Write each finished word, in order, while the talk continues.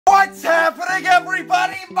What's happening,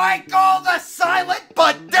 everybody? Michael, the silent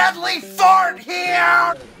but deadly fart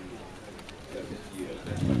here!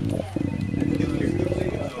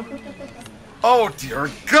 Oh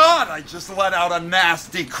dear God, I just let out a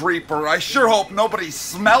nasty creeper. I sure hope nobody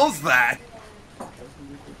smells that.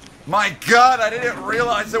 My God, I didn't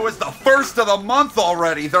realize it was the first of the month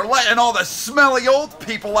already. They're letting all the smelly old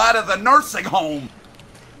people out of the nursing home.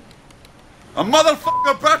 A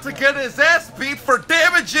motherfucker about to get his ass beat for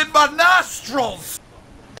damaging my nostrils.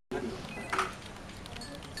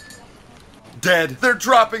 Dead. They're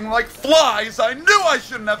dropping like flies. I knew I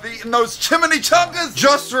shouldn't have eaten those chimichangas.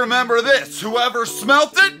 Just remember this, whoever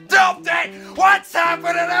smelt it, dealt it. What's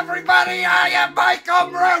happening, everybody? I am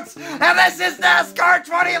Michael Mrucz, and this is NASCAR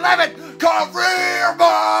 2011 Career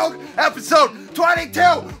Mode, episode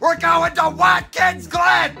 22. We're going to Watkins,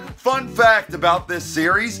 GLEN. Fun fact about this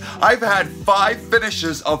series, I've had 5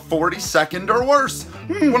 finishes of 42nd or worse.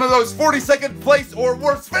 One of those 42nd place or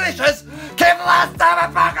worse finishes came the last time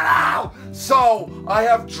at Pocono. So, I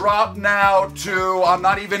have dropped now to, I'm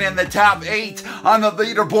not even in the top 8 on the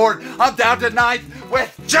leaderboard. I'm down to 9th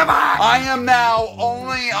with Jimmy. I am now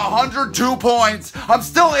only 102 points. I'm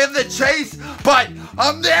still in the chase, but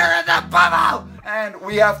I'm there in the bubble. And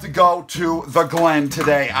we have to go to the GLEN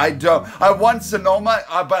today. I won Sonoma,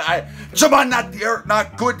 but Jimmy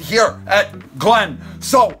not good here at GLEN.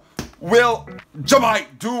 So, will Jimmy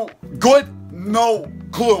do good? No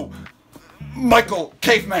clue. Michael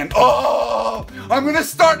Caveman. Oh, I'm gonna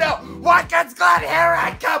start now. Watkins, GLEN, here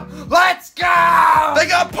I come. Let's go. They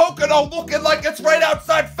got Pocono looking like it's right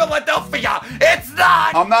outside Philadelphia. It's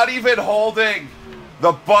not. I'm not even holding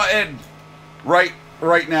the button right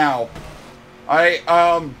now.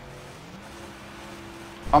 I'm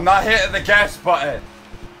not hitting the gas button.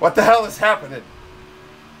 What the hell is happening?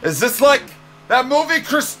 Is this like that movie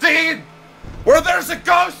Christine, where there's a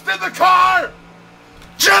ghost in the car?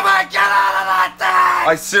 Jimmy, get out of that thing!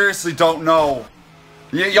 I seriously don't know.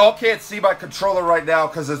 Y'all can't see my controller right now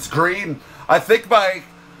because it's green. I think my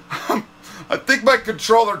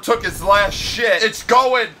controller took its last shit. It's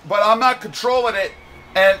going, but I'm not controlling it,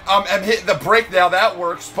 and I'm hitting the brake now. That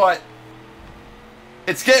works, but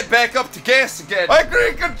it's getting back up to gas again. My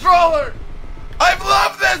green controller! I've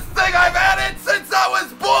loved this thing! I've had it since I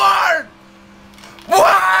was born!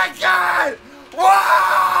 Why, God?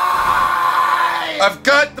 Why? I've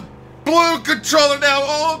got the blue controller now.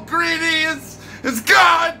 Oh, greedy is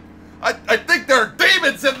gone. I think there are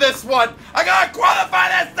demons in this one. I gotta qualify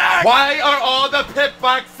this thing. Why are all the pit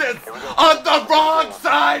boxes on the wrong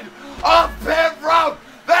side of pit road?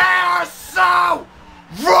 They are so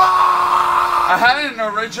wrong. I hadn't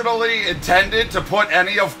originally intended to put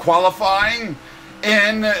any of qualifying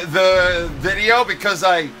in the video because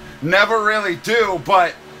I never really do,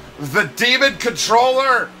 but the demon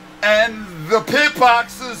controller and the pit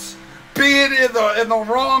boxes being in the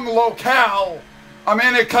wrong locale, I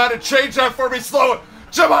mean, it kind of changed that for me. Slow it.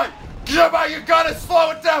 Jimmy, you gotta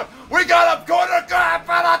slow it down. We gotta go to the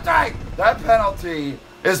penalty. That penalty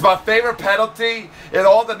is my favorite penalty in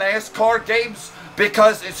all the NASCAR games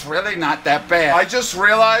because it's really not that bad. I just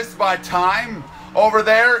realized my time over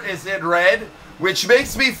there is in red, which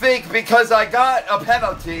makes me think because I got a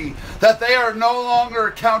penalty that they are no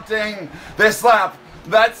longer counting this lap.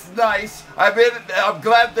 That's nice. I'm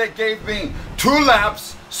glad they gave me 2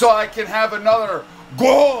 laps so I can have another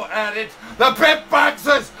go at it. The pit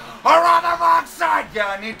boxes are on the wrong side. Yeah,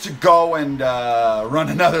 I need to go and run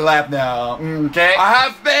another lap now. Okay. I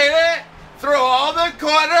have made it through all the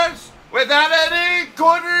corners without any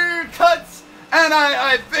corner cuts, and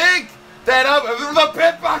I think that the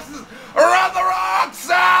pit boxes are on the wrong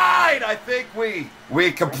side. I think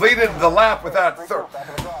we completed the lap without.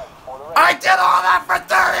 I did all that for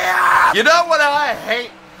 30 years! You know what I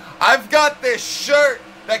hate? I've got this shirt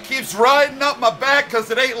that keeps riding up my back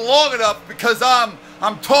because it ain't long enough because I'm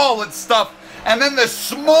tall and stuff. And then the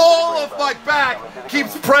small of my back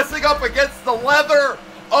keeps pressing up against the leather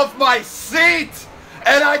of my seat.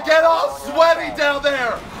 And I get all sweaty down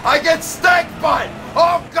there. I get stank butt.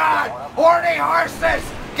 Oh God, horny horses,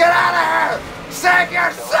 get out of here. Save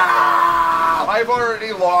yourself! I've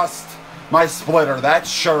already lost my splitter. That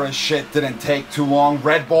sure as shit didn't take too long.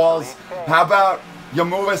 Red balls. How about you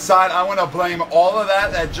move aside? I want to blame all of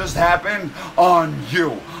that just happened on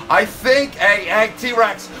you. I think, hey,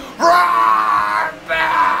 T-Rex, roar,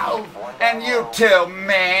 bow, and you too,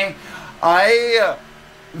 man. I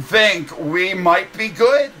think we might be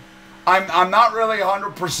good. I'm not really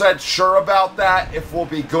 100% sure about that, if we'll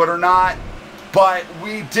be good or not. But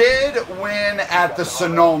we did win at the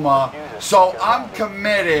Sonoma, so I'm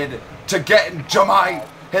committed to getting Jimmy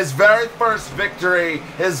his very first victory,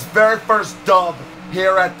 his very first dub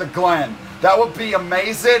here at the Glen. That would be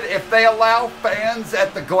amazing if they allow fans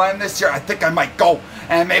at the Glen this year. I think I might go,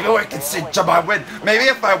 and maybe we can see Jemai win. Maybe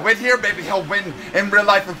if I win here, maybe he'll win in real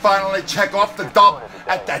life and finally check off the dub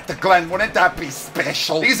at the Glen. Wouldn't that be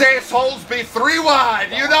special? These assholes be 3 wide.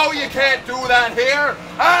 You know you can't do that here.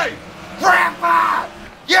 Hey, Grandpa,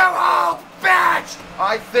 you old bitch!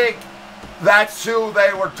 I think that's who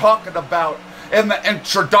they were talking about in the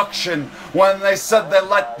introduction when they said they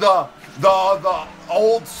let the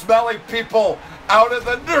old smelly people out of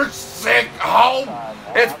the nursing home.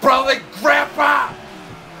 It's probably Grandpa!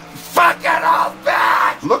 Fucking old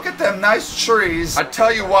bitch! Look at them nice trees. I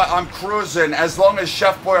tell you what, I'm cruising as long as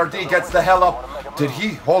Chef Boyardee gets the hell up. Did he?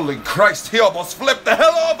 Holy Christ, he almost flipped the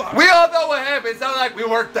hell over. We all know what happened. It's not like we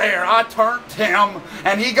weren't there. I turned him,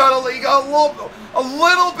 and he got a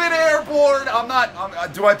little bit airborne.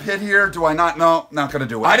 Do I pit here? Do I not? No, not gonna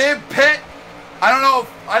do it. I didn't pit. I don't know.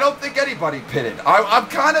 I don't think anybody pitted. I'm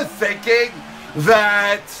kind of thinking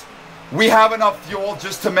that we have enough fuel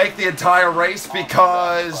just to make the entire race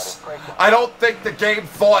because I don't think the game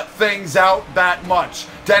thought things out that much.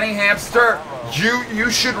 Denny Hamster, you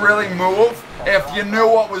should really move if you knew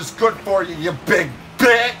what was good for you, you big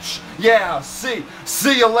bitch. Yeah, see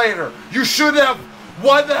you later. You should have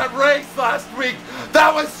won that race last week.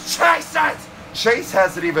 That was Chase's. Chase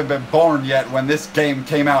hasn't even been born yet when this game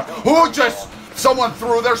came out. Someone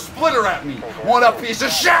threw their splitter at me. What a piece of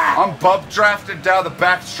shit! I'm bump drafted down the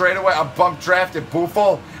back straightaway. I bump drafted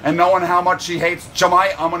Boofle, and knowing how much he hates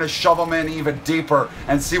Jemai, I'm gonna shove him in even deeper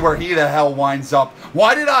and see where he the hell winds up.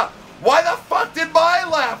 Why the fuck did my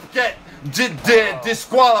lap get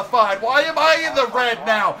disqualified? Why am I in the red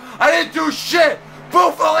now? I didn't do shit!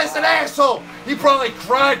 Boofle is an asshole! He probably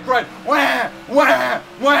cried,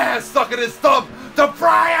 stuck in his thumb. The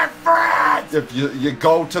Brian friends! If you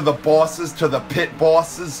go to the bosses, to the pit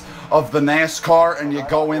bosses of the NASCAR, and you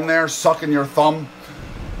go in there sucking your thumb,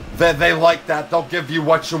 they like that. They'll give you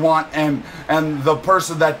what you want, and the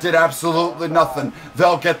person that did absolutely nothing,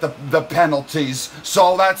 they'll get the penalties.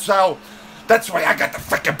 So that's why I got the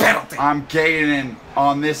freaking penalty. I'm gaining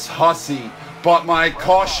on this hussy, but my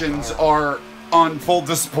cautions are on full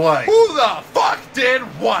display. Who the fuck did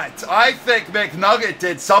what? I think McNugget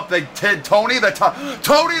did something. Did Tony the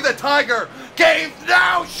Tiger gave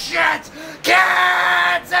no shit.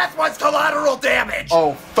 Kids, that's what's collateral damage.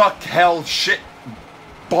 Oh, fuck, hell, shit,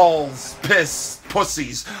 balls, piss,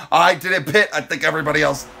 pussies. I didn't pit. I think everybody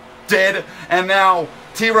else did. And now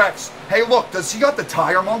T-Rex. Hey, look, does he got the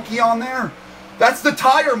tire monkey on there? That's the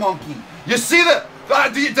tire monkey. You see the?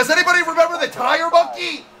 Does anybody remember the tire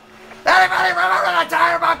monkey? Anybody remember the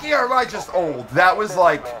tire monkey, or am I just old? That was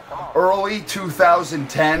like early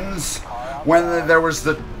 2010s when there was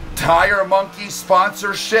the tire monkey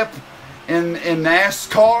sponsorship in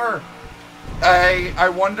NASCAR. I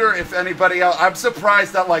wonder if anybody else. I'm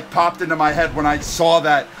surprised that like popped into my head when I saw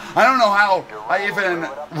that. I don't know how I even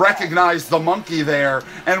recognized the monkey there,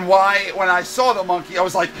 and why when I saw the monkey I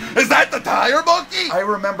was like, is that the tire monkey? I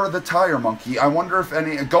remember the tire monkey. I wonder if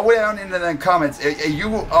any, go down into the comments.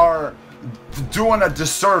 You are doing a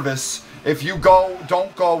disservice if you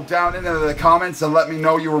don't go down into the comments and let me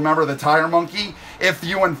know you remember the tire monkey. If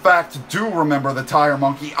you in fact do remember the tire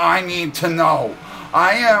monkey, I need to know.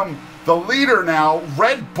 I am the leader now.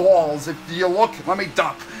 Red balls. If you look, let me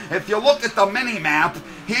duck. If you look at the mini map,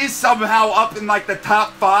 he's somehow up in like the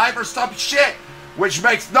top 5 or some shit, which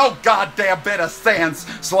makes no goddamn bit of sense.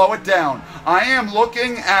 Slow it down. I am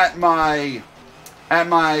looking at my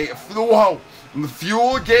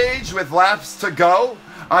fuel gauge with laps to go.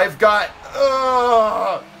 I've got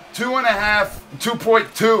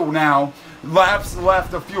 2.2 now laps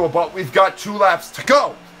left of fuel, but we've got 2 laps to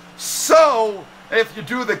go. So if you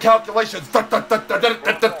do the calculations,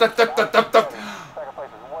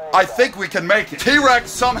 I think we can make it.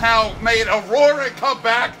 T-Rex somehow made a roaring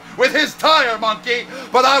comeback with his tire monkey,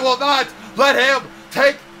 but I will not let him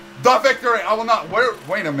take the victory. I will not.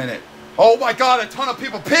 Wait a minute. Oh my God, a ton of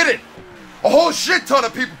people pitted. A whole shit ton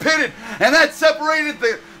of people pitted, and that separated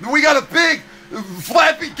we got a big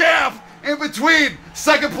flappy gap in between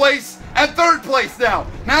second place and third place now.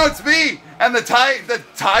 Now it's me and the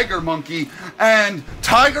tiger monkey and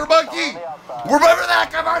tiger monkey. Remember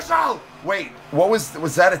that commercial? Wait, what was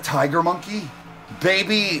that a tiger monkey?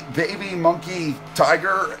 Baby monkey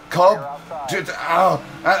tiger cub? Dude,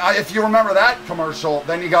 if you remember that commercial,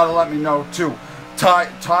 then you gotta let me know too.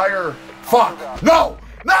 Tire, fuck, no!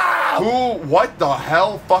 No! What the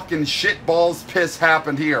hell fucking shitballs piss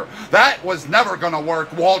happened here? That was never gonna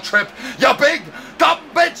work, Wall Trip, you big dumb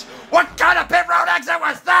bitch! What kind of pit road exit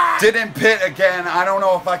was that? Didn't pit again. I don't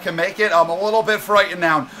know if I can make it. I'm a little bit frightened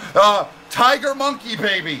now. Tiger Monkey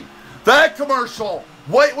Baby. That commercial.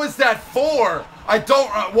 What was that for? I don't.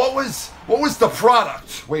 What was the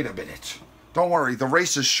product? Wait a minute. Don't worry. The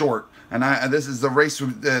race is short, and this is the race.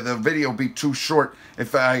 The video would be too short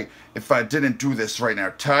if I didn't do this right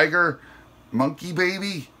now. Tiger Monkey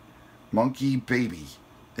Baby. Monkey Baby.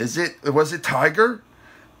 Was it Tiger?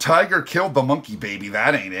 Tiger killed the monkey baby.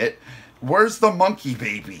 That ain't it. Where's the monkey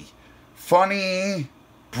baby? Funny,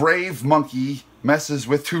 brave monkey messes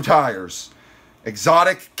with 2 tires.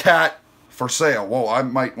 Exotic cat for sale. Whoa, I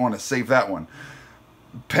might want to save that one.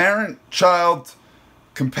 Parent-child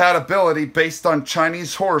compatibility based on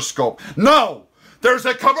Chinese horoscope. No! There's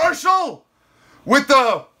a commercial with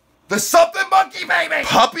the something monkey baby.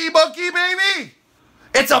 Puppy monkey baby?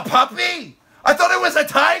 It's a puppy? I thought it was a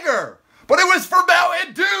tiger. But it was for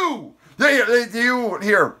Mountain Dew.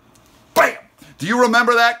 Here, bam. Do you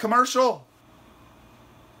remember that commercial?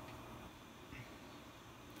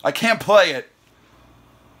 I can't play it.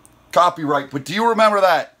 Copyright, but do you remember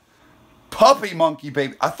that? Puppy monkey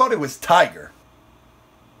baby. I thought it was tiger.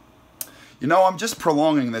 You know, I'm just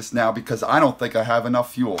prolonging this now because I don't think I have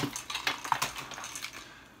enough fuel.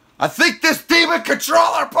 I think this demon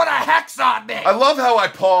controller put a hex on me! I love how I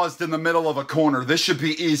paused in the middle of a corner. This should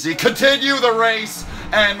be easy. Continue the race,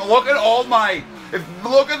 and look at all my...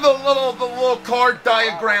 look at the little card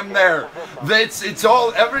diagram there. It's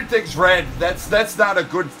all... everything's red. That's not a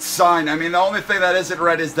good sign. I mean, the only thing that isn't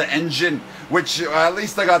red is the engine, which at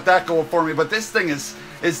least I got that going for me. But this thing is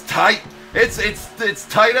tight. It's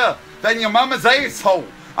tighter than your mama's asshole.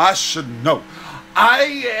 I should know.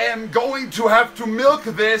 I am going to have to milk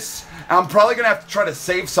this. I'm probably going to have to try to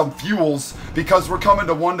save some fuels because we're coming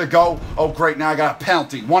to 1 to go. Oh, great. Now I got a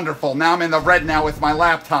penalty. Wonderful. Now I'm in the red now with my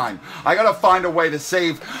lap time. I got to find a way to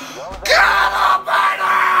save. Get up, baby!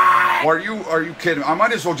 Are you kidding? I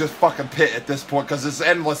might as well just fucking pit at this point because it's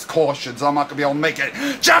endless cautions. I'm not going to be able to make it.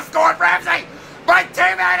 Jeff Gordon Ramsay! My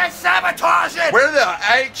teammate is sabotaging! Where the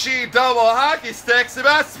HE double hockey sticks am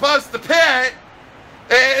I supposed to pit?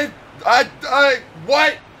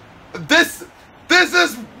 What? This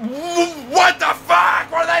is, what the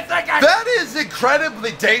fuck? What are they thinking? That is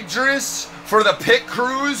incredibly dangerous for the pit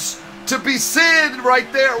crews to be seen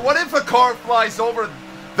right there. What if a car flies over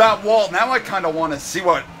that wall? Now I kind of want to see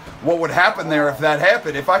what would happen there if that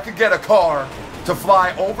happened. If I could get a car to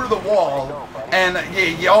fly over the wall, and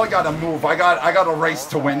y'all gotta move. I got a race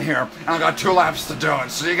to win here, and I got 2 laps to do it,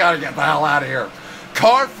 so you gotta get the hell out of here.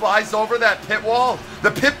 Car flies over that pit wall.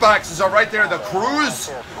 The pit boxes are right there. The crews,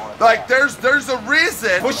 like there's a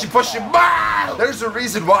reason. Pushy, bah! There's a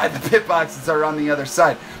reason why the pit boxes are on the other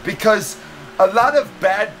side, because a lot of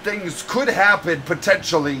bad things could happen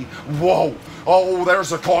potentially. Whoa! Oh,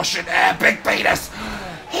 there's a caution. Big penis.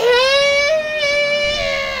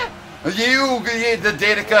 The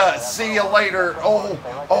Danica, see you later. Oh,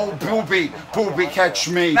 booby, catch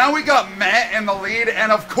me. Now we got Matt in the lead,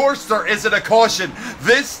 and of course there isn't a caution.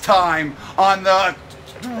 This time on the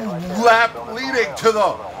lap leading to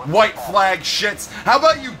the white flag shits. How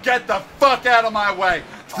about you get the fuck out of my way?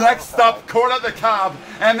 Next up, Court of the Cobb,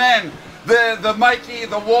 and then the Mikey,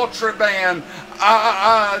 the Walter man,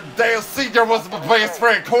 Dale Senior was my best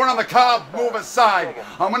friend. Corn on the Cob, move aside.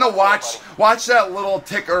 I'm gonna watch that little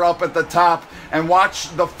ticker up at the top and watch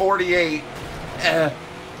the 48.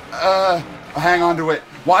 Hang on to it.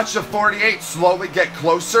 Watch the 48 slowly get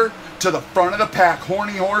closer to the front of the pack.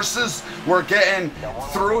 Horny horses, we're getting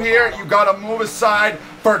through here. You gotta move aside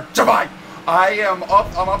for Dubai. I'm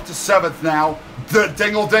up to 7th now. The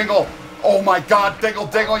dingle. Oh my God, dingle,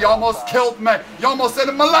 you almost killed me. You almost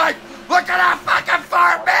ended my life. Look at how fucking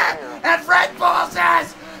far, man! And Red Bull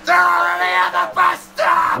says they're already at the bus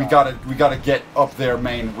stop! We gotta get up there,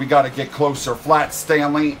 man. We gotta get closer. Flat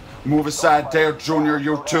Stanley, move aside. Dare Jr.,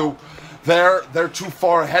 you two. They're too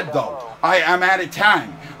far ahead though. I'm out of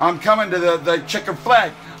time. I'm coming to the chicken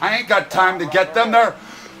flag. I ain't got time to get them. They're all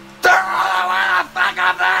the way the fuck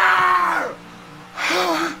up there!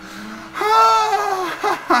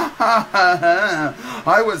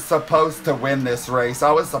 I was supposed to win this race.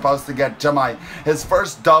 I was supposed to get Jemai his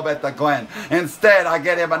first dub at the Glen. Instead, I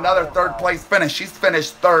get him another 3rd place finish. He's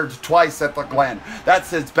finished 3rd twice at the Glen.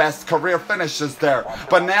 That's his best career finishes there.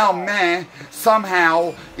 But now, man,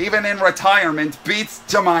 somehow, even in retirement, beats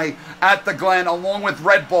Jemai at the Glen along with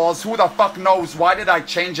Red Balls. Who the fuck knows? Why did I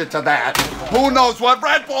change it to that? Who knows what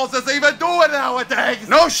Red Balls is even doing nowadays?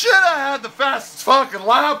 No shit, I had the fastest fucking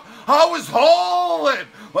lap. I was hauling.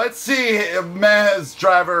 Let's see Maz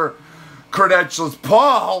driver credentials.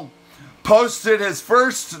 Paul posted his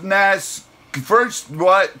first NASCAR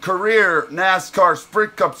career NASCAR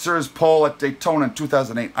Sprint Cup Series pole at Daytona in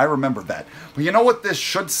 2008. I remember that. But you know what this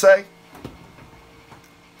should say?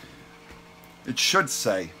 It should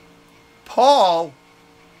say, Paul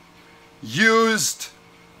used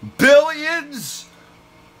billions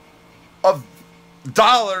of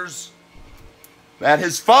dollars that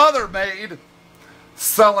his father made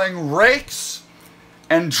selling rakes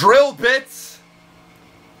and drill bits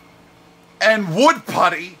and wood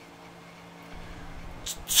putty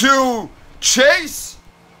to chase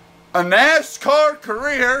a NASCAR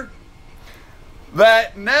career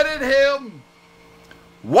that netted him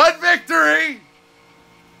one victory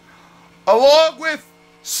along with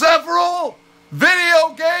several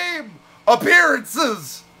video game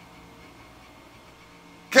appearances.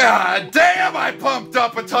 God damn, I pumped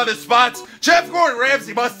up a ton of spots. Jeff Gordon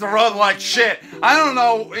Ramsay must have run like shit. I don't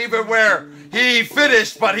know even where he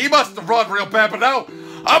finished, but he must have run real bad. But no,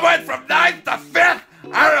 I went from 9th to 5th.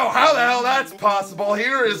 I don't know how the hell that's possible.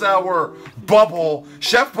 Here is our bubble.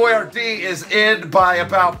 Chef Boyardee is in by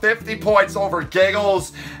about 50 points over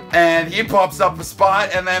Giggles, and he bumps up a spot,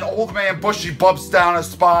 and then Old Man Bushy bumps down a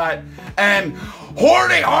spot, and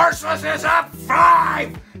Horny Horseless is up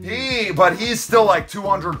 5. But he's still like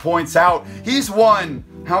 200 points out. He's won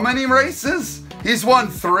how many races? He's won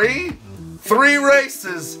 3? 3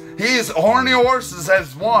 races. Horny Horses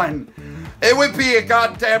has won. It would be a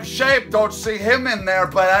goddamn shame don't see him in there,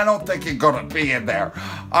 but I don't think he's gonna be in there.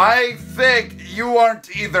 I think you aren't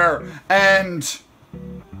either. And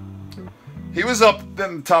he was up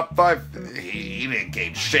in the top 5. He didn't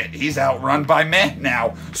gain shit. He's outrun by men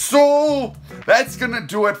now. So that's gonna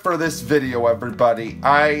do it for this video, everybody.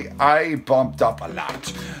 I bumped up a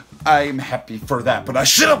lot. I'm happy for that, but I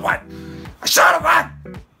should have won. I should have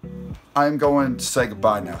won. I'm going to say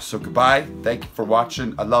goodbye now. So goodbye. Thank you for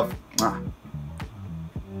watching. I love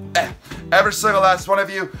every single last one of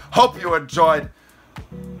you. Hope you enjoyed.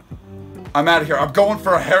 I'm out of here. I'm going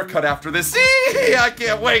for a haircut after this. I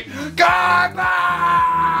can't wait.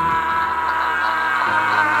 Goodbye!